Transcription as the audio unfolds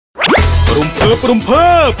ព្រំភើ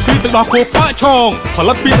បពីទឹកដោះគោប៉ាក់ឆងផ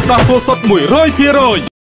លិតពីទឹកដោះគោសុទ្ធ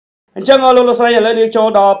 100% អញ្ចឹងលោកលោកស្រីឥឡូវយើងចូល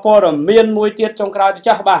ដល់ព័ត៌មានមួយទៀតចុងក្រោយទៅ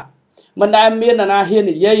ចាស់បាទមិនដែលមាននរណាហ៊ាន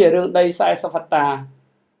និយាយរឿងដី40ហិកតា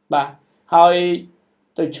បាទហើយ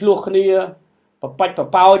ទៅឆ្លោះគ្នាប្របាច់ប្រ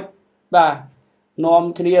ប៉ោចបាទនាំ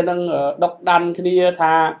គ្នានឹងដុកដាន់គ្នា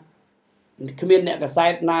ថាគ្មានអ្នកកសែ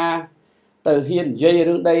តណាទៅហ៊ាននិយាយ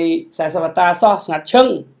រឿងដី40ហិកតាសោះស្ងាត់ឈឹង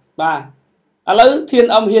បាទឥឡូវធាន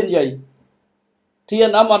អំហ៊ាននិយាយធាន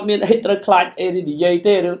អំអត់មានអីត្រូវខ្លាចអីនិយាយ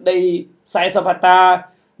ទេរឿងដី40ហិកតា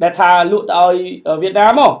ដែលថាលក់ទៅឲ្យវៀតណា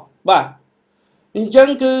មមកបាទអញ្ចឹង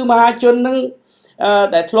គឺមហាជននឹង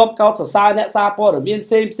ដែលធ្លាប់កោតសរសើរអ្នកសារព័ត៌មានផ្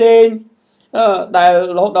សេងដែល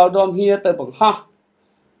រហូតដល់នាំគ្នាទៅបង្ហោះ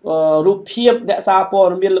រូបភាពអ្នកសារព័ត៌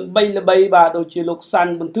មានល្បីបាទដូចជាលោកសា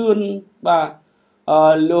ន់បន្ទឿនបាទ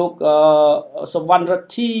លោកសវណ្ណរដ្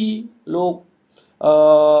ឋីលោក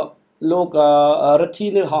រដ្ឋី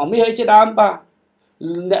នៅហងមាសអីជាដើមបាទ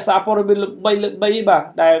អ្នកសារព័ត៌មានល្បីបាទ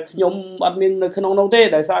ដែលខ្ញុំអត់មាននៅក្នុងនោះទេ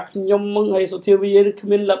ដែលសារខ្ញុំនឹងហើយសុធាវីគ្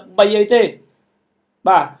មានល្បីអីទេ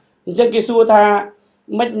បាទអញ្ចឹងគេសួរថា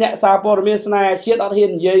មិនអ្នកសារព័ត៌មានស្នេហ៍ជាតិអត់ហ៊ា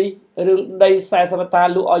ននិយាយរឿងដី40ហិកតា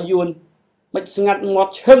លក់ឲ្យយួនមិនស្ងាត់មា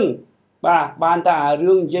ត់ឈឹងបាទបានតែ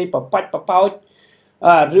រឿងនិយាយប្របាច់ប្រប៉ោច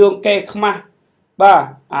រឿងកេខ្មាស់បាទ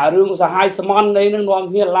រឿងសហាយសមន់អីនឹងនាំ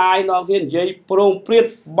គ្នាឡាយនាំគ្នានិយាយប្រងព្រាត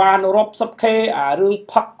បានរាប់សិបខេរឿង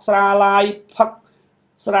ផឹកស្រាឡាយផឹក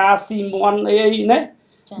ស្រាស៊ីមន់អីណា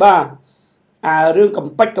បាទរឿងកំ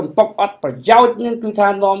ពេចកំប៉ុកអត់ប្រយោជន៍នឹងគឺថា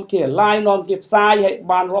នាំគ្នាឡាយនាំគ្នាផ្សាយឲ្យ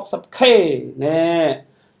បានរាប់សិបខេណែ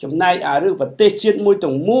ចំណែករឿងប្រទេសជាតិមួយ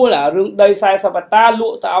ទាំងមូលរឿងដី40ហិកតាល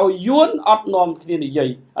ក់ទៅឲ្យយួនអត់នាំគ្នានិយាយ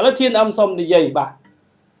ឥឡូវធានអឹមសុំនិយាយបាទ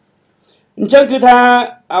អញ្ចឹងគឺថា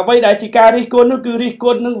អ្វីដែលជាការរិះគន់នោះគឺរិះគ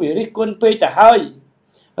ន់នឹងវារិះគន់ពេកទៅហើយ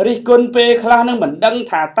រិះគន់ពេលខ្លះនឹងមិនដឹង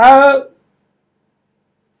ថាតើ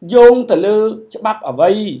យោងទៅលើច្បាប់អ្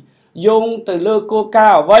វីយោងទៅលើគោលកា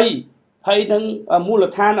រណ៍អ្វីហើយនឹងមូល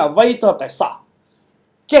ដ្ឋានអ្វីតតែសោះ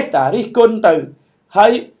ចេះតែរិះគន់ទៅហើ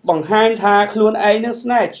យបង្ហាញថាខ្លួនឯងនឹងស្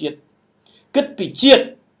នេហ៍ជាតិគិតពីជាតិ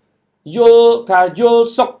យល់ថាយល់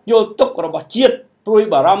សុខយល់ទុក្ខរបស់ជាតិព្រួយ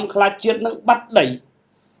បារម្ភខ្លាចជាតិនឹងបាត់ដី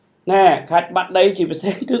ណែខ្លាចបាត់ដីជាពិសេ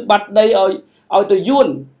សគឺបាត់ដីឲ្យទៅយួន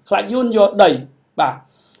ខ្លាចយួនយកដីបាទ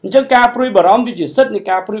អញ្ចឹងការព្រួយបារម្ភវាជាសិទ្ធិនៃ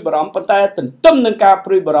ការព្រួយបារម្ភប៉ុន្តែទន្ទឹមនឹងការ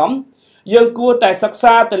ព្រួយបារម្ភយើងគួរតែសិក្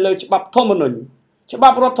សាទៅលើច្បាប់ធម្មនុញ្ញច្បា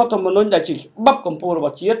ប់រដ្ឋធម្មនុញ្ញដែលជាច្បាប់កម្ពុជារប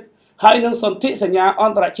ស់ជាតិហើយនឹងសន្ធិសញ្ញាអ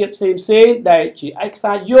ន្តរជាតិផ្សេងដែលជាឯក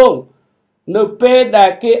សារយោងនៅពេលដែ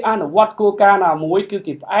លគេអនុវត្តគោលការណ៍ណាមួយគឺ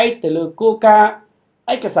គេផ្អែកទៅលើគោលការណ៍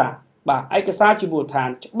ឯកសារបាទឯកសារជាមូលដ្ឋាន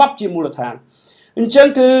ច្បាប់ជាមូលដ្ឋានអញ្ចឹង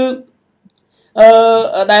គឺ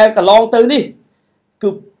ដែលកន្លងទៅនេះគឺ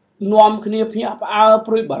នាំគ្នាភ្ញាក់ផ្អើល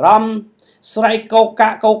ព្រួយបារម្ភស្រែក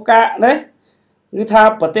កោកាណាគឺថា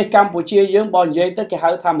ប្រទេសកម្ពុជាយើងបើនិយាយទៅគេហៅ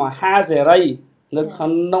ថាមហាសេរីនៅក្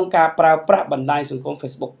នុងការប្រើប្រាស់បណ្ដាញសង្គម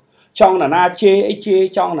Facebook ចង់ណាជេរអីជេរ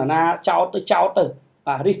ចង់ណាចោតទៅ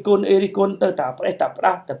បាទរិះគន់រិះគន់ទៅតាប្រេះតាផ្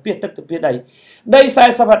ដាស់តាពីទឹកតាពីដី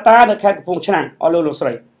40ហិកតានៅខេត្តកំពង់ឆ្នាំងអស់លោកស្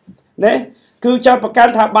រីណាគឺចោទប្រកា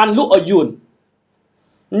ន់ថាបានលក់ឲ្យយួន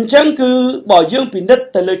អញ្ចឹងគឺបើយើងពិនិត្យ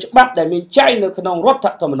ទៅលើច្បាប់ដែលមានចែងនៅក្នុងរដ្ឋ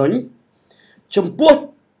ធម្មនុញ្ញចំពោះ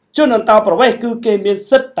ជនអន្តោប្រវេសន៍គឺគេមាន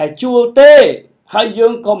សិទ្ធិតែជួលទេហើយយើ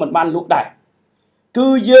ងក៏មិនបានលក់ដែរគឺ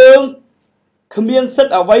យើងគ្មានសិទ្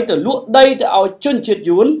ធិអ្វីទៅលក់ដីទៅឲ្យជនជាតិ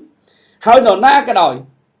យួនហើយនរណាក៏ដោយ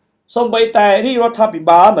សូម្បីតែរាជរដ្ឋាភិ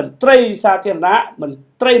បាលមន្ត្រីសាធារណៈមន្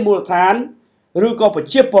ត្រីមូលដ្ឋានឬក៏ប្រ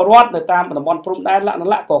ជាពលរដ្ឋនៅតាមតំបន់ព្រំដែនលក្ខ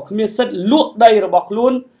ណៈក៏គ្មានសិទ្ធិលក់ដីរបស់ខ្លួ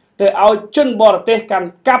នទៅឲ្យជនបរទេសកាន់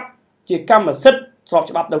កាប់ជាកម្មសិទ្ធិស្រប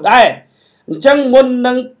ច្បាប់នោះដែរអញ្ចឹងមុន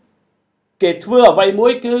នឹងគេធ្វើអ្វីមួ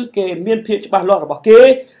យគឺគេមានភាពច្បាស់លាស់របស់គេ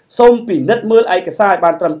សូមពិនិត្យមើលឯកសារឲ្យ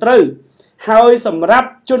បានត្រឹមត្រូវហើយសម្រាប់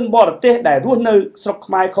ជនបរទេសដែលរស់នៅស្រុក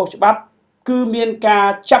ខ្មែរខុសច្បាប់គឺមានការ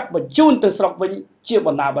ចាប់បញ្ជូនទៅស្រុកវិញជាប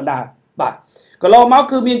ណ្ដាបាទកន្លងមក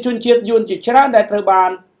គឺមានជនជាតិយួនជាច្រើនដែលត្រូវបាន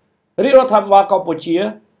រាជរដ្ឋាភិបាលកម្ពុជា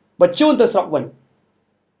បញ្ជូនទៅស្រុកវិញ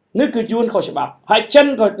នេះគឺយួនខុសច្បាប់ហើយចិន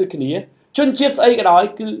ក៏ដូចគ្នាជនជាតិស្អីក៏ដោយ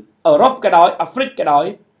គឺអឺរ៉ុបក៏ដោយអាហ្វ្រិកក៏ដោយ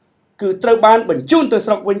គឺត្រូវបានបញ្ជូនទៅ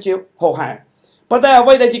ស្រុកវិញជាហោហែប៉ុន្តែអ្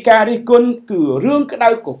វីដែលជាការរិះគន់គឺរឿងក្តៅ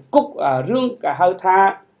កគុករឿងគេហៅថា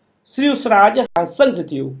ស្រាវស្រាវហៅ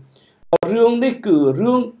sensitive រឿងនេះគឺ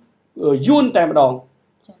រឿងយួនតែម្ដង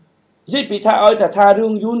និយាយពីថាឲ្យតែថារឿ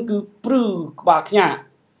ងយួនគឺព្រឺក្បាលខ្ញាក់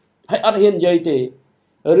ហើយអត់ហ៊ាននិយាយទេ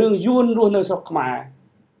រឿងយួនរស់នៅស្រុកខ្មែរ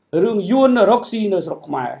រឿងយួនរកស៊ីនៅស្រុក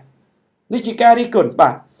ខ្មែរនេះជាការរិះគន់បា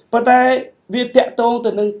ទប៉ុន្តែវាតាក់ទងទៅ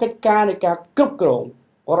នឹងកិច្ចការនៃការគ្រប់គ្រង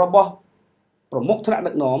របស់ប្រមុខថ្នាក់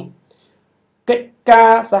ដឹកនាំកិច្ចកា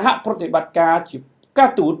រសហប្រតិបត្តិការជាការ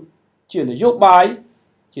ទូតជានយោបាយ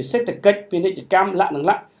ជាសេដ្ឋកិច្ចពាណិជ្ជកម្មលក្ខ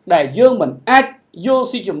ណៈដែលយើងមិនអាចយក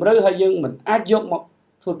ស៊ីជម្រៅហើយយើងមិនអាចយកមក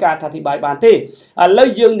ធ្វើការអធិប្បាយបានទេឥឡូវ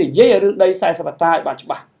យើងនិយាយរឿងដី40ហិកតាឲ្យបានច្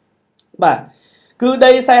បាស់បាទគឺ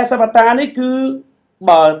ដី40ហិកតានេះគឺ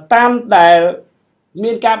បើតាមដែល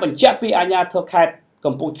មានការបញ្ជាក់ពីអាជ្ញាធរខេត្ត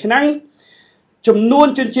កំពង់ឆ្នាំងចំនួន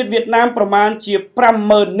ជនជាតិវៀតណាមប្រមាណជា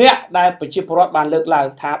 50,000 នាក់ដែលប្រជាពលរដ្ឋបានលើកឡើង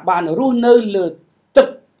ថាបានរស់នៅលើទឹក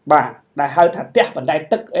បាទដែលហៅថាផ្ទះបណ្ដែត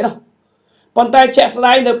ទឹកអីនោះប៉ុន្តែជាក់ស្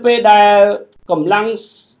ដែងនៅពេលដែលកម្លាំង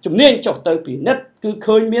ជំនាញចុះទៅពិនិត្យគឺ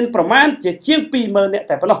ឃើញមានប្រមាណជាង 20,000 នាក់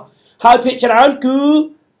តែប៉ុណ្ណោះហើយភាគច្រើនគឺ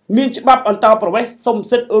មានច្បាប់អន្តោប្រវេសន៍សុំ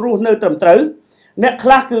សិទ្ធិរស់នៅត្រឹមត្រូវអ្នកខ្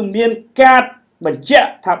លះគឺមានការបញ្ជាក់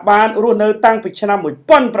ថាបានរស់នៅតាំងពីឆ្នាំ 1956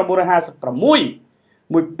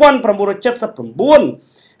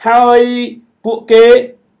 1979 ហើយពួកគេ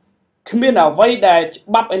គ្មានអ្វីដែលច្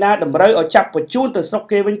បាប់ឯណាតម្រូវឲ្យចាប់បញ្ជូនទៅស្រុក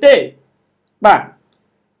គេវិញទេបាទ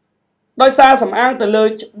ដោយសារសំអាងទៅលើ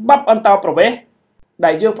ច្បាប់អន្តោប្រវេសន៍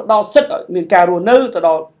ដែលយើងផ្ដល់សិទ្ធិឲ្យមានការរស់នៅទៅដ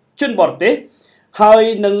ល់ជនបរទេសហើយ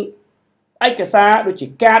នឹងឯកសារដូចជា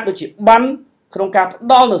កាតដូចជាប័ណ្ណក្នុងការផ្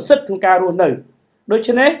ដល់នូវសិទ្ធិក្នុងការរស់នៅដូ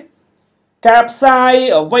ច្នេះការផ្សាយ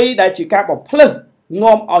អ្វីដែលជាការបំភ្លឺ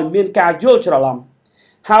នាំឲ្យមានការយល់ច្រឡំ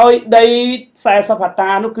ហើយដី40ហិកតា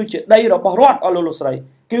នោះគឺជាដីរបស់រដ្ឋអស់លោកស្រី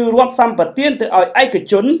គឺរដ្ឋសម្បទានទៅឲ្យឯក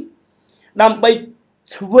ជនដើម្បី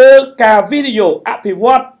ធ្វើការវិនិយោគអភិវ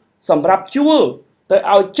ឌ្ឍសម្រាប់ជួលទៅ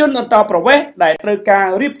ឲ្យជនអន្តោប្រវេសន៍ដែលត្រូវការ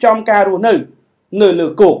រៀបចំការរស់នៅលើ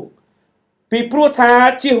គោកពីព្រោះថា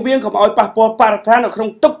ជៀសវាងកុំឲ្យប៉ះពាល់បរិស្ថាននៅក្នុង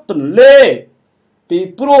ទឹកទន្លេពី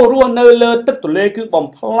ព្រោះរស់នៅលើទឹកទន្លេគឺបំ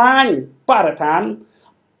ផ្លាញបរិស្ថាន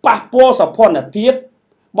ប៉ះពាល់សោភ័ណភាព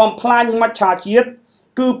បំផ្លាញមច្ឆជាតិ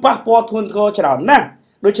គឺប៉ះពាល់ធ្ងន់ធ្ងរច្រើនណាស់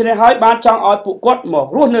ដូច្នេះហើយបានចង់ឲ្យពួកគាត់មក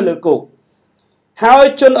រស់នៅលើគោកហើយ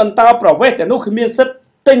ជនអន្តោប្រវេសន៍ទាំងនោះគ្មានសិទ្ធិ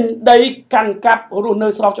ទិញដីកាន់កាប់រស់នៅ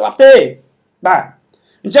ស្របច្បាប់ទេបាទ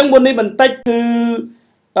អញ្ចឹងមុននេះបន្តិចគឺ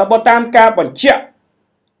បើតាមការបញ្ជាក់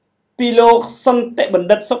ពីលោកសន្តិបណ្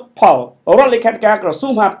ឌិតសុខផលរដ្ឋលេខាធិការក្រសួ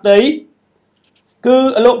ងមហាផ្ទៃគឺ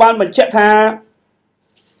លោកបានបញ្ជាក់ថា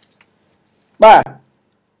បាទ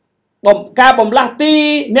ការបំលាស់ទី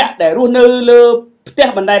អ្នកដែលរស់នៅលើផ្ទះ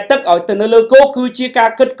បណ្ដែតទឹកឲ្យទៅនៅលើគោកគឺជាការ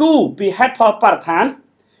គិតគូរពីហេតុផលបរិស្ថាន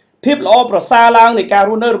ភាពល្អប្រសើរឡើងនៃការ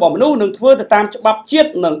រស់នៅរបស់មនុស្សនឹងធ្វើទៅតាមច្បាប់ជាតិ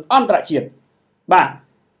និងអន្តរជាតិបាទ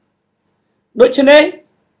ដូច្នេះ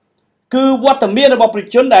គឺវត្តមានរបស់ប្រជា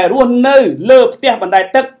ជនដែលរស់នៅលើផ្ទះបណ្ដែត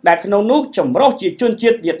ទឹកដែលក្នុងនោះចម្រុះជាជនជា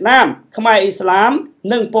តិវៀតណាមខ្មែរអ៊ីស្លាម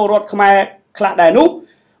និងពលរដ្ឋខ្មែរខ្លះដែរនោះ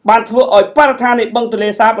បានធ្វើឲ្យបរិស្ថាននៃបឹងទន្លេ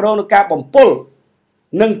សាបរងនឹងការបំពុល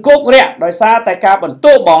និងគោករាក់ដោយសារតែការបន្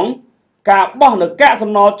ទោបង់ការបោះនៅកាក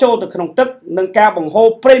សំណល់ចូលទៅក្នុងទឹកនិងការបង្ហូរ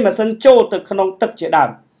ប្រេងម៉ាស៊ីនចូលទៅក្នុងទឹកជាដើម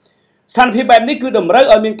ស្ថានភាពបែបនេះគឺតម្រូវ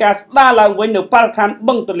ឲ្យមានការស្ដារឡើងវិញនៅបរិស្ថាន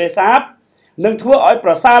បឹងទន្លេសាបនិងធ្វើឲ្យ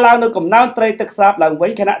ប្រសើរឡើងនៅកំណើនត្រីទឹកសាបឡើងវិ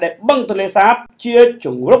ញខណៈដែលបឹងទន្លេសាបជាជ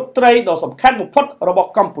ង្រុកត្រីដ៏សំខាន់បំផុតរបស់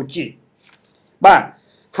កម្ពុជាបាទ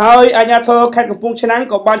ហើយអាជ្ញាធរខេត្តកំពង់ឆ្នាំង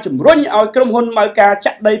ក៏បានជំរុញឲ្យក្រុមហ៊ុនម៉ៅការ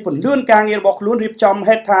ចាក់ដីពន្លឿនការងាររបស់ខ្លួនរៀបចំ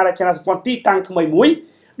ហេដ្ឋារចនាសម្ព័ន្ធទីតាំងថ្មីមួយ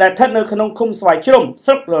ដែលស្ថិតនៅក្នុងឃុំស្វាយជ្រុំ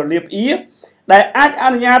ស្រុករលៀបអ៊ីដែលអាចអ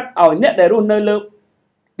នុញ្ញាតឲ្យអ្នកដែលរស់នៅលើ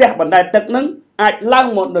ផ្ទះបណ្ដែតទឹកនឹងអាចឡើង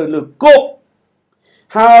មកនៅលើគោក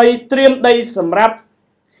ហើយត្រៀមដីសម្រាប់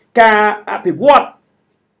ការអភិវឌ្ឍ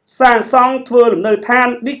សាងសង់ធ្វើលំនៅឋាន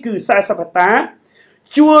នេះគឺ40ហិកតា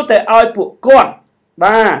ជួលតែឲ្យពួកគាត់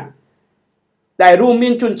បាទដែលរួមមា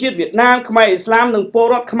នជនជាតិវៀតណាមខ្មែរអ៊ីស្លាមនិងពល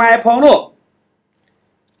រដ្ឋខ្មែរផងនោះ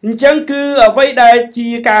អញ្ចឹងគឺអ្វីដែលជា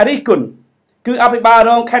ការរិះគន់គឺអភិបាល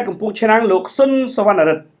រងខេត្តកំពង់ឆ្នាំងលោកស៊ុនសវណ្ណ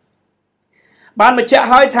រិទ្ធបានបញ្ជាក់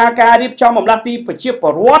ឲ្យថាការរៀបចំបំលាស់ទីប្រជាព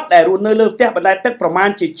លរដ្ឋដែលរស់នៅលើផ្ទះបណ្ដែតទឹកប្រមាណ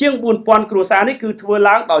ជាង 4,000 គ្រួសារនេះគឺធ្វើ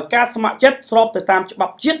ឡើងដោយការស្ម័គ្រចិត្តស្របទៅតាមច្បា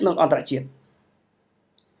ប់ជាតិនិងអន្តរជាតិ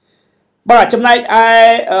បាទចំណែកឯ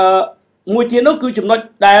មួយទៀតនោះគឺចំណុច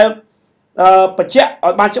ដែលបញ្ជាក់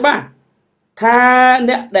ឲ្យបានច្បាស់ថា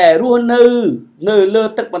អ្នកដែលរស់នៅលើ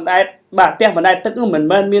ទឹកបណ្ដែតបាទផ្ទះបណ្ដែតទឹកនោះមិន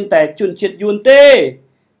មែនមានតែជនជាតិយួនទេ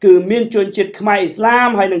គឺមានជនជាតិខ្មែរអ៊ីស្លាម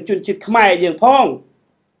ហើយនិងជនជាតិខ្មែរយើងផង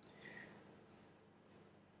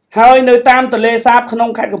ហើយនៅតាមទន្លេសាបក្នុង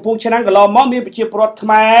ខេត្តកំពង់ឆ្នាំងកន្លងមកមានប្រជាពលរដ្ឋខ្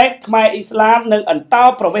មែរអ៊ីស្លាមនិងអន្តោ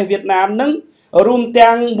ប្រវេសន៍វៀតណាមនឹងរួម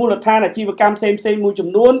ទាំងមូលដ្ឋានអាជីវកម្មផ្សេងមួយចំ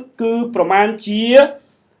នួនគឺប្រមាណជា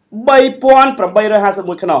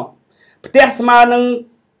 3,851 ខ្នងផ្ទះស្មើនឹង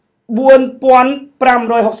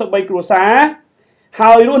 4,563 គ្រួសារ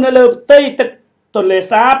ហើយរស់នៅលើផ្ទៃទឹកទន្លេ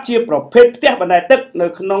សាបជាប្រភេទផ្ទះបណ្ដែតទឹកនៅ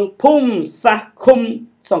ក្នុងភូមិសាស្ត្រឃុំ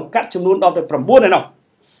សង្កាត់ចំនួនដល់ទៅ 9 ឯណោះ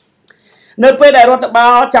នៅពេលដែលរដ្ឋបា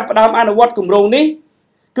លចាប់ផ្ដើមអនុវត្តគម្រោងនេះ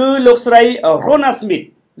គឺលោកស្រី Rona Smith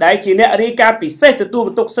ដែលជាអ្នករាយការណ៍ពិសេសទទួលប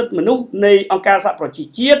ន្ទុកសិទ្ធិមនុស្សនៃអង្គការសហប្រជា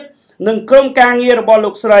ជាតិនិងក្រុមការងាររបស់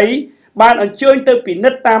លោកស្រី បានអញ្ជើញទៅពិនិ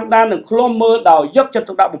ត្យតាមដាននិងឃ្លាំមើលដោយយកចិត្ត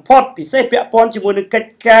ទុកដាក់បំផុតពិសេសពាក់ព័ន្ធជាមួយនឹងកិច្ច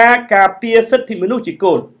ការការពារសិទ្ធិមនុស្សជា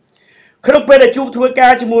គោលក្នុងពេលដែលជួបធ្វើកា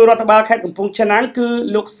រជាមួយរដ្ឋបាលខេត្តកំពង់ឆ្នាំងគឺ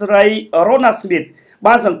លោកស្រី Rona Smith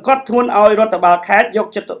បានសង្កត់ធ្ងន់ឲ្យរដ្ឋបាលខេត្តយក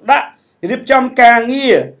ចិត្តទុកដាក់រៀបចំការងា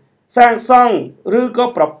រសាងសង់ឬក៏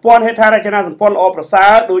ប្រព័ន្ធហេដ្ឋារចនាសម្ព័ន្ធល្អប្រសើ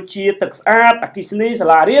រដូចជាទឹកស្អាតអគ្គិសនីសា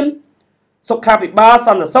លារៀនសុខាភិបាលស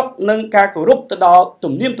ន្តិសុខនិងការគោរពទៅដល់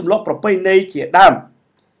ទំនៀមទម្លាប់ប្រពៃណីជាដើម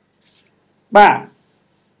បាទ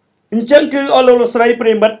អញ្ចឹងគឺអស់លោកស្រីប្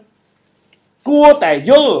រិមិត្តគួរតែ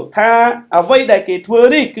យល់ថាអ្វីដែលគេធ្វើ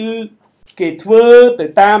នេះគឺគេធ្វើទៅ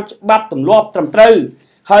តាមច្បាប់ទម្លាប់ត្រឹមត្រូវ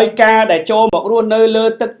ហើយការដែលចូលមករស់នៅលើ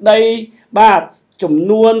ទឹកដីបាទចំ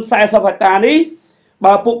នួន40ហិកតានេះ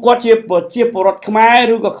បើពួកគាត់ជាពលរដ្ឋខ្មែ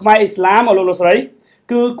រឬក៏ខ្មែរអ៊ីស្លាមអស់លោកស្រី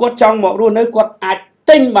គឺគាត់ចង់មករស់នៅគាត់អាច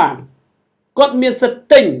ទិញបានគាត់មានសិទ្ធិ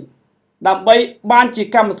ទិញដើម្បីបានជា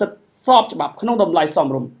កម្មសិទ្ធិស្របច្បាប់ក្នុងតម្លៃសម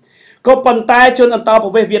រម្យក៏ប៉ុន្តែជនអន្តោប្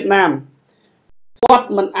រវេសន៍វៀតណាមគាត់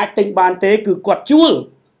មិនអាចទិញបានទេគឺគាត់ជួល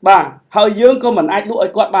បាទហើយយើងក៏មិនអាចលក់ឲ្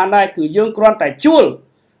យគាត់បានដែរគឺយើងគ្រាន់តែជួល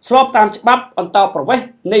ស្របតាមច្បាប់អន្តោប្រវេសន៍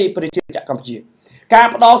នៃប្រជាជាតិកម្ពុជាការ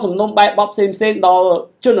ផ្ដល់សំណុំបែបបបផ្សេងដល់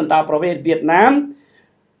ជនអន្តោប្រវេសន៍វៀតណាម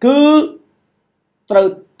គឺត្រូវ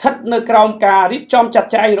ស្ថិតនៅក្រោមការរៀបចំចាត់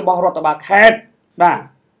ចែងរបស់រដ្ឋបាលខេត្តបាទ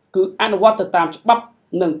គឺអនុវត្តទៅតាមច្បាប់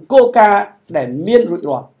និងគោលការណ៍ដែលមានរួច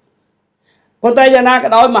រាល់ប៉ុន្តែយ៉ាងណាក៏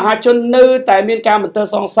ដោយមហាជននៅតែមានការបន្ទើ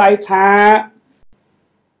សង្ស័យថា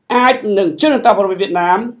អាចនឹងជនអន្តោប្រវេសន៍វៀត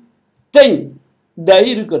ណាមទិញដី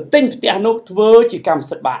ឬក៏ទិញផ្ទះនោះធ្វើជាកម្ម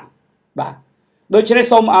សិទ្ធិបានបាទដូច្នេះ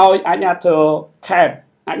សូមឲ្យអាជ្ញាធរខេត្ត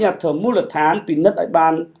អាជ្ញាធរមូលដ្ឋានពិនិត្យឲ្យបា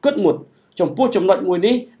នគិតមុតចំពោះចំណុចមួយ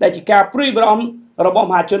នេះដែលជាការព្រួយបារម្ភរបស់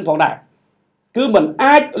មហាជនផងដែរគឺមិន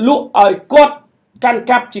អាចលក់ឲ្យគាត់កាន់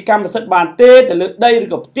កាប់ជាកម្មសិទ្ធិបានទេទៅលើដីឬ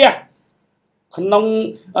ក៏ផ្ទះក្នុង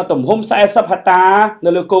ទំហំ40ហិកតានៅ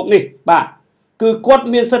លើគោកនេះបាទគឺគាត់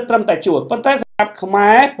មានសិទ្ធិត្រឹមតែជួលប៉ុន្តែសម្រាប់ខ្មែ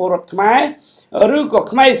រពលរដ្ឋខ្មែរឬក៏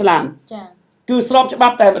ខ្មែរឥស្លាមចា៎គឺស្របច្បា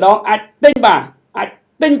ប់តែម្ដងអាចទិញបានអាច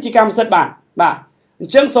ទិញជាកម្មសិទ្ធិបានបាទអ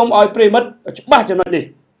ញ្ចឹងសូមឲ្យប្រិមិត្តច្បាស់ចំណុចនេះ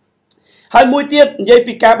ហើយមួយទៀតនិយាយ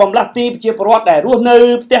ពីការបំលាស់ទីប្រជាពលរដ្ឋដែលរស់នៅ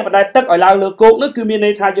ផ្ទះបណ្ដែតទឹកឲ្យឡើងលើគោកនោះគឺមានន័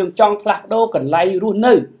យថាយើងចង់ផ្លាស់ប្ដូរកន្លែងរស់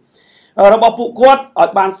នៅរបស់ពួកគាត់ឲ្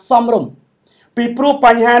យបានសមរម្យពីព្រោះប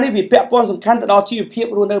ញ្ហានេះវាពាក់ព័ន្ធសំខាន់ទៅដល់ជីវភាព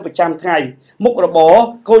រស់នៅប្រចាំថ្ងៃមុខរបរ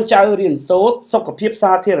កូនចៅរៀនសូត្រសុខភាព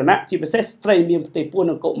សាធារណៈជាពិសេសស្ត្រីមានផ្ទៃពោះ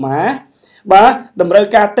និងកុមារបាទតម្រូវ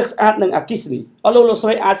ការទឹកស្អាតនិងអគ្គិសនីអស់លោកស្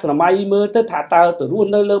រីអាចស្រមៃមើលទៅថាតើទៅរស់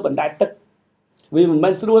នៅលើបណ្ដែតទឹកវាមិនមែ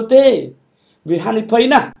នស្រួលទេវាហានិភ័យ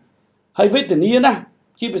ណាស់ហើយវេទនាណាស់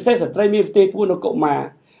ជាពិសេសស្ត្រីមានផ្ទៃពោះនិងកុមារ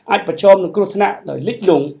អាចប្រឈមនឹងគ្រោះថ្នាក់ដោយលិច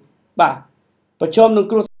លង់បាទប្រឈមនឹង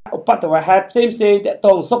គ្រោះថ្នាក់ឧបទ្ទវហេតុផ្សេងតាក់ទ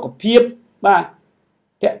ងសុខភាពបាទ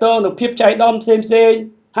តាក់ទងនឹងភាពចៃដន្យផ្សេង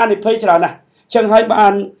ហានិភ័យច្រើនណាស់អញ្ចឹងហើយបា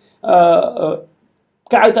ន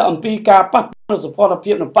ក្រៅទៅអំពីការប៉ះពាល់សុខ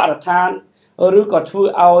ភាពនិងបរិស្ថានឬក៏ធ្វើ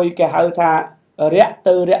ឲ្យគេហៅថារាក់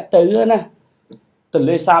ទៅណាទន្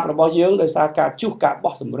លេសាបរបស់យើងដោយសារការជុះការ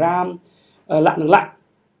បោះសម្រាមលាក់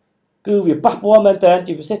គឺវាប៉ះពាល់មែនទែន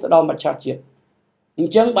ជាពិសេសទៅដល់មច្ឆជាតិអ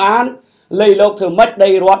ញ្ចឹងបានលៃលោកធ្វើម៉េចដី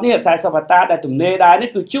រដ្ឋនេះ40ហិកតាដែលទំនេរដែរនេះ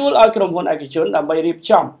គឺជួលឲ្យក្រុមហ៊ុនឯកជនដើម្បីរៀប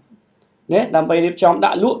ចំណាដើម្បីរៀបចំដា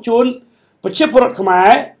ក់លក់ជូនប្រជាពលរដ្ឋខ្មែ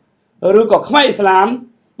រឬក៏ខ្មែរឥស្លាម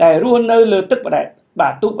ដែលរស់នៅលើទឹកបដែតបា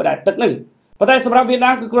ទទូកបដែតទឹកហ្នឹងប៉ុន្តែសម្រាប់វៀត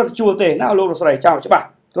ណាមគឺគ្រាន់តែជួលទេណាលោកលោកស្រីចាំច្បាស់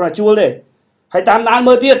គ្រាន់តែជួលទេហើយតាមដាន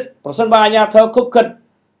មើលទៀតប្រសិនបើអាជ្ញាធរគប់ខិត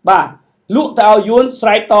បាទលក់ទៅឲ្យយួនស្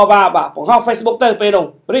រែកតវ៉ាបាទបង្ហោះ Facebook ទៅពេលនោះ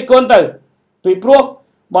រិះគន់ទៅពីព្រោះ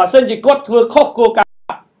បើសិនជាគាត់ធ្វើខុសគោលការណ៍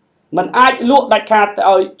มันអាចលក់ដាច់ខាតទៅ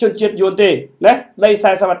ឲ្យជនជាតិយួនទេណាដី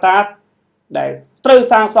40ហិកតាដែលត្រូវ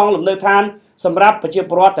សាងសង់លំនៅឋានសម្រាប់ប្រជា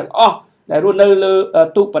ពលរដ្ឋទាំងអស់ដែលរស់នៅលើ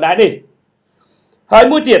ទូកបដែតនេះហើយ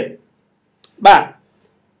មួយទៀតបាទ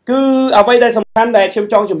គឺអ្វីដែលសំខាន់ដែលខ្ញុំ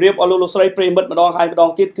ចង់ជម្រាបអស់លោកស្រីប្រិមិត្តម្ដងហើយម្ដង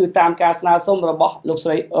ទៀតគឺតាមការស្នើសុំរបស់លោកស្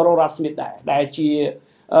រី Rona Smith ដែលជា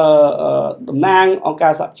តំណាងអង្គកា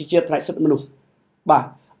រសហជីវជាតិផ្នែកសិទ្ធិមនុស្សបាទ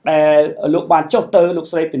ដែលលោកបានចុះទៅលោក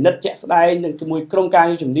ស្រីពិនិត្យជាក់ស្ដែងនឹងជាមួយក្រុមការ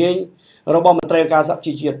ងារជំនាញរបស់មន្ត្រីអង្គការសហ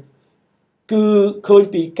ជីវជាតិគឺឃើញ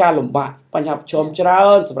ពីការលំបាកបញ្ហាប្រឈមច្រើ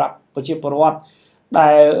នសម្រាប់ប្រជាពលរដ្ឋដែ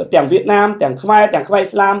លទាំងវៀតណាមទាំងខ្មែរឥ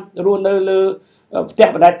ស្លាមរស់នៅលើផ្ទះ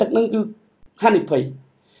បណ្ដែតទឹកហ្នឹងគឺហានិភ័យ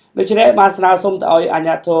ដូច្នេះបានស្នើសុំទៅឲ្យអាជ្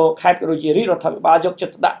ញាធរខេត្តក៏ដូចជារាជរដ្ឋាភិបាលយកចិ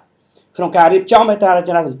ត្តទុកដាក់ក្នុងការរៀបចំហេដ្ឋារច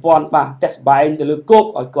នាសម្ព័ន្ធបាទផ្ទះសម្បែងទៅលើគោក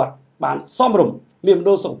ឲ្យគាត់បានសមរម្យមានមណ្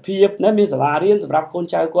ឌលសុខភាពណាមានសាលារៀនសម្រាប់កូន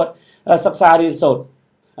ចៅគាត់សិក្សារៀនសូត្រ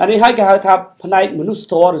អានេះហើយគេហៅថាផ្នែកមនុស្ស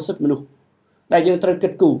ធម៌ឬសិទ្ធិមនុស្សដែលយើងត្រូវគិ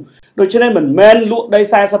តគូរដូច្នេះមិនមែនលក់ដី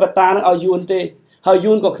40ហិកតានឹងឲ្យយួនទេហើយ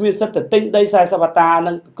យួនក៏គ្មានសិទ្ធិទៅទិញដី40ហិកតា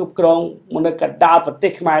នឹងគ្រប់គ្រងមកនៅកណ្ដាលប្រទេ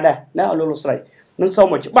សខ្មែរដែរណាលោកលោកស្រី នឹងសូម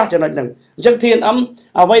ឲ្យច្បាស់ចំណុចហ្នឹងអញ្ចឹងធានអំ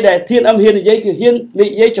អ្វីដែលធានអំហ៊ាននិយាយគឺហ៊ាននិ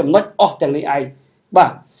យាយចំណុចអស់ទាំងនេះឯងបា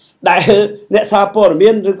ទដែលអ្នកសារព័ត៌មា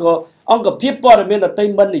នឬក៏អង្គភាពព័ត៌មានដទៃ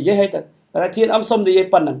មិននិយាយឲ្យទៅតែធានអំសូមនិយាយ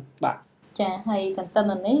ប៉ុណ្ណឹងបាទចាហើយកន្ទឹ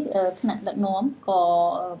មនេះថ្នាក់ដឹកនាំក៏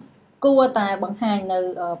គួរតែបង្ហាញនៅ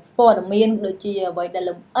ព័ត៌មានដូចជាអ្វីដែល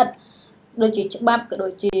លម្អិតដូចជាច្បាប់ក៏ដូ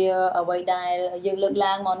ចជាអ្វីដែលយើងលើក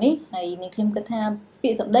ឡើងមកនេះហើយនេះខ្ញុំគិតថាពា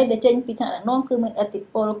ក្យសម្ដីដែលចេញពីថ្នាក់ដឹកនាំគឺមានឥទ្ធិ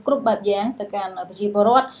ពលគ្រប់បែបយ៉ាងទៅកាន់ប្រជាពលរ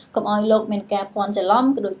ដ្ឋកុំឲ្យលោកមានការភ័ន្តច្រឡំ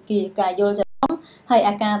ក៏ដូចជាការយល់ច្រឡំហើយ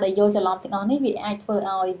អាការដែលយល់ច្រឡំទាំងអស់នេះវាអាចធ្វើ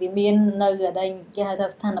ឲ្យវាមាននៅដែលគេហៅថា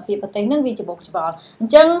ស្ថានភាពប្រទេសហ្នឹងវាច្បុកច្បល់អ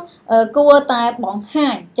ញ្ចឹងគួរតែបង្ហា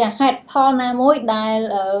ញចាហេតុផលណាមួយដែល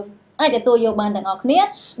អាចទទួលយកបានទាំងអស់គ្នា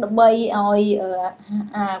ដើម្បីឲ្យ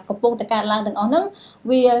កំពុងតែកើតឡើងទាំងអស់ហ្នឹង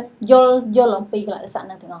វាយល់អំពីកលៈទេសៈ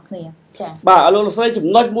នឹងទាំងអស់គ្នាចា៎បាទលោកលោកស្រីចំ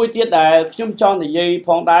ណុចមួយទៀតដែលខ្ញុំចង់និយាយផ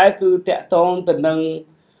ងដែរគឺតាក់ទងទៅនឹង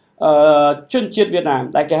ជនជាតិវៀតណាម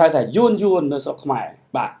ដែលគេហៅថាយួននៅស្រុកខ្មែរ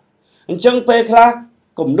បាទអញ្ចឹងពេលខ្លះ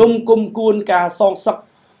គំនុំគុំគួនការសងសឹក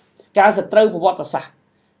ការសត្រូវប្រវត្តិសាស្ត្រ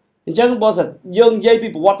អញ្ចឹងបើយើងនិយាយពី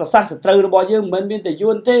ប្រវត្តិសាស្ត្រសត្រូវរបស់យើងមិនមែនមានតែយួ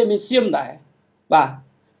នទេមានសៀមដែរបាទ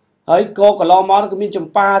ហើយក៏កន្លងមកក៏មានច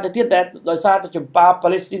ម្ប៉ាទៅទៀតតែដោយសារតែចម្ប៉ាប៉ា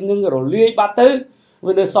ឡេស្ទីននឹងរលាយបាត់ទៅ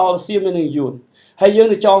វានៅសល់សៀមនឹងយួនហើយយើង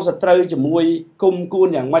ទៅចងសត្រូវជាមួយគុំគួន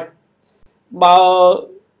យ៉ាងម៉េចបើ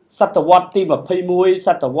សតវត្សទី21ស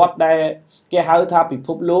តវត្សដែលគេហៅថាពិភ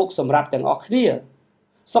ពលោកសម្រាប់ទាំងអស់គ្នា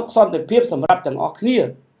សុខសន្តិភាពសម្រាប់ទាំងអស់គ្នា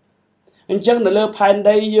អញ្ចឹងនៅលើផែន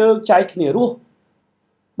ដីយើងចែកគ្នារស់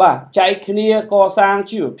បាទចែកគ្នាកសាង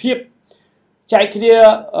ជីវភាពចែកគ្នា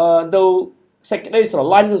ទៅសេចក្តីស្រ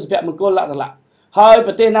ឡាញ់និងសុភមង្គលលក្ខណៈហើយ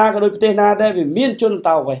ប្រទេសណាក៏ដូចប្រទេសណាដែរវាមានជនអន្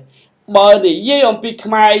តោប្រវេសន៍បើនិយាយអំពីខ្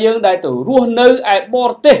មែរយើងដែលទៅរស់នៅឯប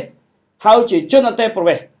រទេសហើយជាជនអន្តោប្រ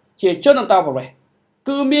វេសន៍ជាជនអន្តោប្រវេសន៍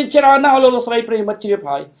គឺមានច្រើនណាស់លោកលោកស្រីប្រិយមិត្តជ្រាប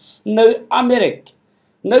ហើយនៅអាមេរិក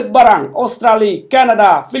នៅបារាំងអូស្ត្រាលីកាណា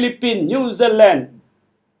ដាហ្វីលីពីនញូហ្សេឡង់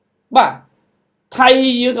បាទថៃ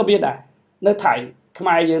យើងក៏មានដែរនៅថៃខ្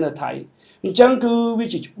មែរយើងនៅថៃអញ្ចឹងគឺវា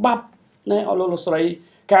ជាច្បាប់ណែអស់លោកលោកស្រី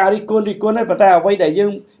ការរិះគន់នេះប៉ុន្តែអ្វីដែលយើ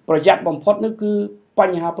ងប្រយ័ត្នបំផុតនោះគឺប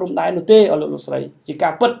ញ្ហាព្រំដែននោះទេអស់លោកលោកស្រីជាកា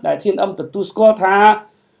រពិតដែលធានអឹមទទួលស្គាល់ថា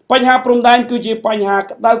បញ្ហាព្រំដែនគឺជាបញ្ហា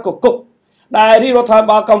ក្តៅកគុកដែលរាជរដ្ឋាភិ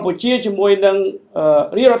បាលកម្ពុជាជាមួយនឹង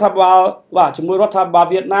រាជរដ្ឋាភិបាលបាទជាមួយរដ្ឋាភិបាល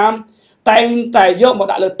វៀតណាមតែងតែយកមក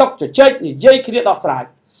ដាក់លើតុជជែកនិយាយគ្នាដោះស្រាយ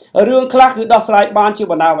រឿងខ្លះគឺដោះស្រាយបានជា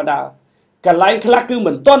បណ្ដាកន្លែងខ្លះគឺ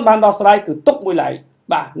មិនទាន់បានដោះស្រាយគឺទុកមួយឡែក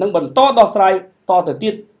បាទនឹងបន្តដោះស្រាយតទៅទៀ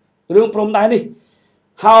តរឿងព្រំដែននេះ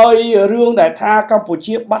ហើយរឿងដែលថាកម្ពុ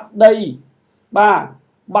ជាបាត់ដីបាទ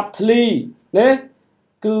បាត់ធ្លីណា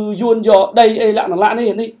គឺយួនយកដីអីលក្ខណៈ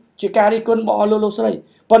នេះជាការរិះគន់របស់លោកលោកស្រី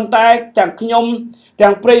ប៉ុន្តែទាំងខ្ញុំ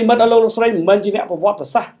ទាំងប្រិយមិត្តលោកលោកស្រីមិនមែនជាអ្នកប្រវត្តិ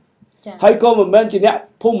សាស្ត្រហើយក៏មិនមែនជាអ្នក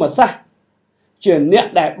ភូមិសាស្ត្រជាអ្នក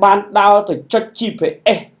ដែលបានដើរទៅចុច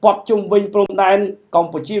GPS ព័ទ្ធជុំវិញព្រំដែនក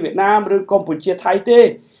ម្ពុជាវៀតណាមឬកម្ពុជាថៃទេ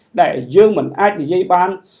ដែលយើងមិនអាចនិយាយបាន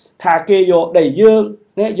ថាគេយកដីយើង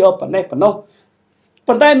ណាយកប៉ុណ្ណេះប៉ុណ្ណោះ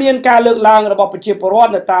ប៉ុន្តែមានការលើកឡើងរបស់ប្រជាពលរដ្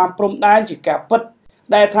ឋនៅតាមព្រំដែនជាការពិត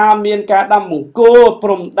ដែលថាមានការដាំបង្គោលព្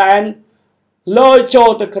រំដែនលយចូល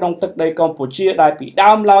ទៅក្នុងទឹកដីកម្ពុជាដែលពី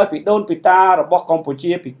ដើមឡើយពីដូនពីតារបស់កម្ពុ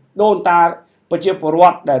ជាពីដូនតាប្រជាពលរ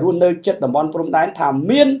ដ្ឋដែលរស់នៅជិតតំបន់ព្រំដែនថា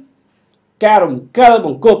មានការរំកិលប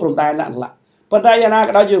ង្គោលព្រំដែនលក្ខណៈប៉ុន្តែយ៉ាងណា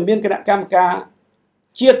ក៏ដោយយើងមានគណៈកម្មការ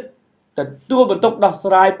ជាតិទទួលបន្ទុកដោះ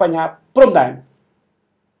ស្រាយបញ្ហាព្រំដែន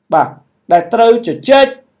បាទដែលត្រូវជជែក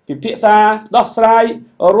ពិភាក្សាដោះស្រាយ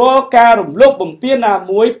រាល់ការរំលោភបំពានណា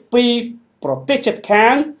មួយពីប្រទេសជិតខា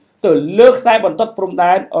ងទៅលើខ្សែបន្ទាត់ព្រំ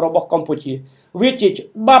ដែនរបស់កម្ពុជាវាជាច្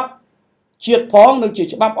បាប់ជាតិផងនិងជា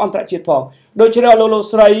ច្បាប់អន្តរជាតិផងដូច្នេះលោក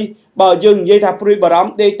ស្រីបើយើងនិយាយថាព្រួយបារម្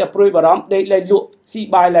ភដេកតែព្រួយបារម្ភដេកលែងលក់ស៊ី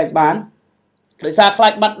បាយលែងបានដោយសារខ្លា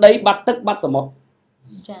ចបាត់ដីបាត់ទឹកបាត់សមុទ្រ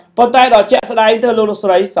ប៉ុន្តែដល់ជាក់ស្ដែងទៅលោកស្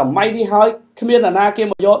រីសម័យនេះហើយគ្មាននរណាគេ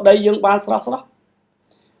មកយកដីយើងបានស្រស់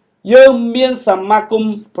យើងមានសមាគម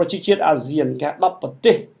ប្រជាជាតិអាស៊ានគេ10ប្រ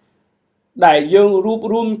ទេសដែលយើងរួប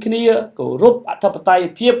រวมគ្នាគោរពអធិបតេយ្យ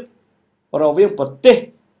ភាពរវាងប្រទេស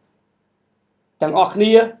ទាំងអស់គ្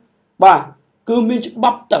នាបាទគឺមានច្បា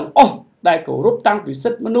ប់ទាំងអស់ដែលគោរពតាំងពីសិ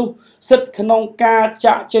ទ្ធិមនុស្សសិទ្ធិក្នុងការ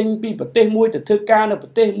ចាក់ចេញពីប្រទេសមួយទៅធ្វើការនៅប្រ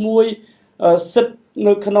ទេសមួយសិទ្ធិ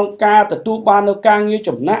នៅក្នុងការទទួលបាននៅការងារ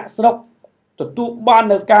ចំណាក់ស្រុកទទួលបាន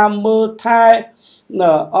នៅការមើលថែ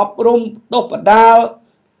អប់រំដុសបដាល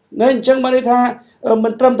នៅអញ្ចឹងបានន័យថាមិ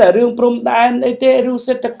នត្រឹមតែរឿងព្រំដែនអីទេរឿង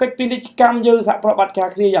សេដ្ឋកិច្ចពាណិជ្ជកម្មយើងសហប្រតិបត្តិការ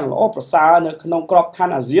គ្នាយ៉ាងល្អប្រសើរនៅក្នុងក្របខ័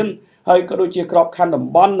ណ្ឌអាស៊ានហើយក៏ដូចជាក្របខ័ណ្ឌតំ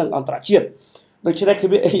បន់និងអន្តរជាតិដូច្នេះគឺ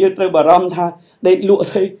យើងត្រូវបារម្ភថាដេកលក់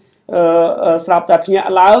ទៅស្រាប់តែភ្ញាក់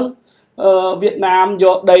ឡើង Việt Nam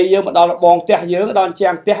vô đây dương mà đó là bong tè dương đó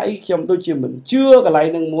trang tè ấy khi tôi chỉ mình chưa cái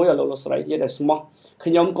này nâng muối ở lô sấy như là small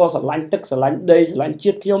khi nhóm có sờ lạnh tức sờ lạnh đây sờ lạnh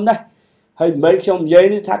chiết khi nhóm đây hay mấy khi nhóm giấy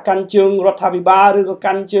thì thà căn chương rót thà bị ba rồi có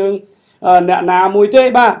căn chương nè nà mùi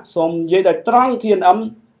tê ba xong giấy để trăng thiên ấm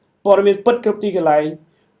bỏ mình bứt cái tí cái này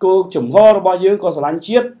cô chủng ho bao dương có sờ lạnh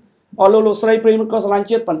chiết ở lô sấy prim có sờ lạnh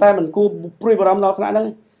chiết bàn tay mình cô prim vào đó thế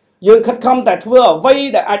này dương khát không tại thưa ở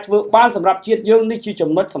vây để ai thưa ban sầm rạp chiết dương đi chỉ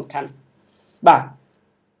chủng mất sầm khăn bà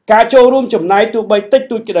cá châu rôm chấm này tụ bay tích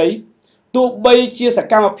tụ cái đấy tụ bay chia sẻ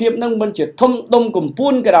cam hợp hiệp nâng bên chỉ thông đông cùng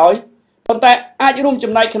buôn cái đó còn tại ai rôm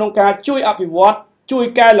chấm này khi nông cá chui áp vót chui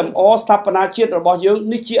cai làm ó stapana chiết rồi bao dương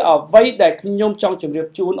ní chia ở vây để khi nhôm trong chấm điệp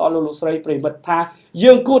chun ở lô sấy bể bật tha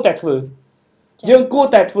dương cua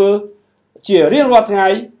tẹt vừa chỉ riêng loạt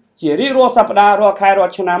ngày chỉ riêng loạt sapana loạt khai loạt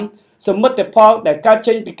cho năm sớm mất để phao để cá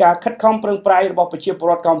trên bị cá khát không prang prai rồi bao chia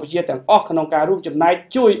bọt công chiaទាំងអស់ក្នុងការរួមចំណាយ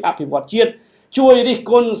ជួយអភិវឌ្ឍជាតិជួយរិះ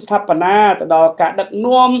គន់ស្ថាបនាទៅដល់ការដឹក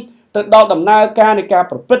នាំទៅដល់ដំណើរការនៃការ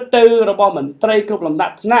ប្រព្រឹត្តទៅរបស់មន្ត្រីគ្រប់លំដា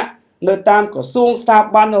ប់ថ្នាក់នៅតាមក្រសួងស្ថា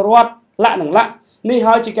ប័នរដ្ឋលក្ខណៈនេះ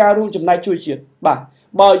ហើយជាការរួមចំណែកជួយជាតិបាទ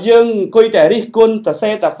បើយើងអង្គុយតែរិះគន់តែសេ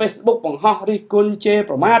តែ Facebook បង្ហោះរិះគន់ជេរ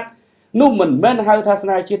ប្រមាថនោះមិនមែនហៅថាស្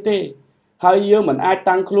នេហ៍ជាតិទេហើយយើងមិនអាច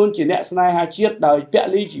តាំងខ្លួនជាអ្នកស្នេហាជាតិដោយព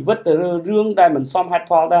លីជីវិតទៅរឿងដែលមិនសមហេតុ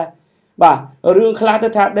ផលដែរបាទរឿងខ្លះទៅ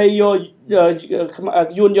ថាដីយក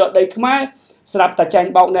យួនយកដីខ្មែរស្រាប់តែចាញ់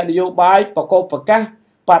បោកអ្នកនយោបាយបកបប្រកាស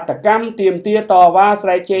បាតកម្មទាមទារតវ៉ាស្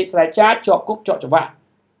រែកជេរស្រែកចាចជាប់គុកជាប់ច្បាប់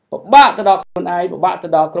ពិបាកទៅដល់ខ្លួនឯងពិបាកទៅ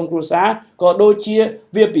ដល់ក្រុមគ្រួសារក៏ដូចជា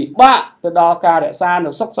វាពិបាកទៅដល់ការរក្សានូ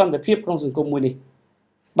វសុខសន្តិភាពក្នុងសង្គមមួយនេះ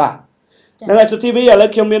បាទនៅឯ TV ឥឡូវ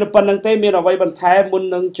ខ្ញុំមានប៉ុណ្្នឹងទេមានអ្វីបន្ថែមមុន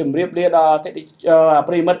នឹងជម្រាបលាដល់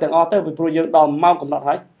ប្រិមិត្តទាំងអស់ទៅពីព្រោះយើងដល់ម៉ោងកំណត់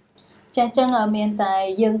ហើយចាចឹងមានតែ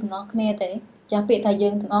យើងទាំងអស់គ្នាទេចាពាក្យថាយើ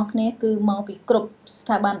ងទាំងអស់គ្នាគឺមកពីគ្រប់ស្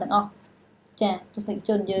ថាប័នទាំងអស់ចាទស្សនិកជ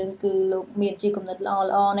នយើងគឺលោកមានជាគំនិតល្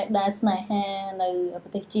អអ្នកដែលស្នេហានៅប្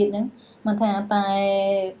រទេសជាតិហ្នឹងមិនថាតែ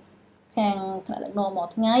ខាងថ្នាក់ដឹកនាំមក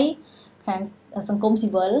ថ្ងៃខាងសង្គមស៊ី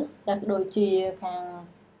វិលក៏ដូចជាខាង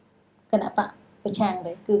គណៈបកប្រឆាំង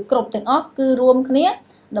ដែរគឺគ្រប់ទាំងអស់គឺរួមគ្នា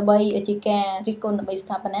ដើម្បីជាការរិះគន់ដើម្បីស្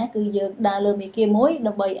ថាបនាគឺយើងដើរលើមេគាមួយ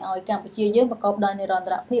ដើម្បីឲ្យកម្ពុជាយើងប្រកបដោយនិរន្ត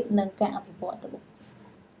រភាពនិងការអភិវឌ្ឍទៅ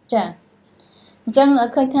ចាអញ្ចឹង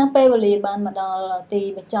ឃើញថាពេលវេលាបានមកដល់ទី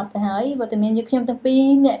បញ្ចប់ទៅហើយវត្តមានយើងខ្ញុំទាំងពីរ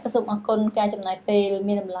អ្នកក៏សូមអរគុណការចំណាយពេល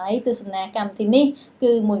មានតម្លៃទស្សនាកម្មវិធីនេះ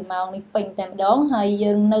គឺ1ម៉ោងនេះពេញតែម្ដងហើយ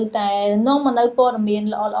យើងនៅតែនាំមកនៅព័ត៌មាន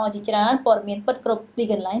ល្អជាច្រើនព័ត៌មានពិតគ្រប់ទី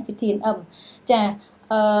កន្លែងពី TNM ចា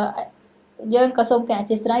យើងក៏សូមការអ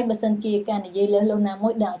ធិស្ឋានបើសិនជាការនិយាយលើលោកណាមួ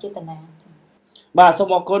យដែលអចេតនាបាទសូម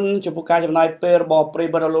អរគុណចំពោះការចំណាយពេលរបស់ប្រិយ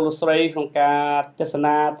មិត្តលោកលោកស្រីក្នុងការទស្ស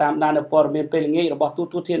នាតាមដាននៅព័ត៌មានពេលល្ងាចរបស់ទូ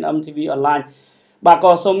ទស្សន៍ TNM TV Online បាទ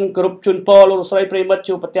ក៏សូមគោរពជូនពរលោកលោកស្រីប្រិយមិត្ត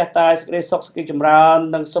ជួបប្រទះតែសេចក្តីសុខសេចក្តីចម្រើន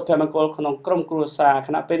និងសុភមង្គលក្នុងក្រុមគ្រួសារខ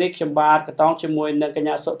ណៈពេលនេះខ្ញុំបាទកតងជាមួយនឹងកញ្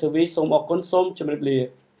ញាសុខធីវីសូមអរគុណសូមជម្រាបលា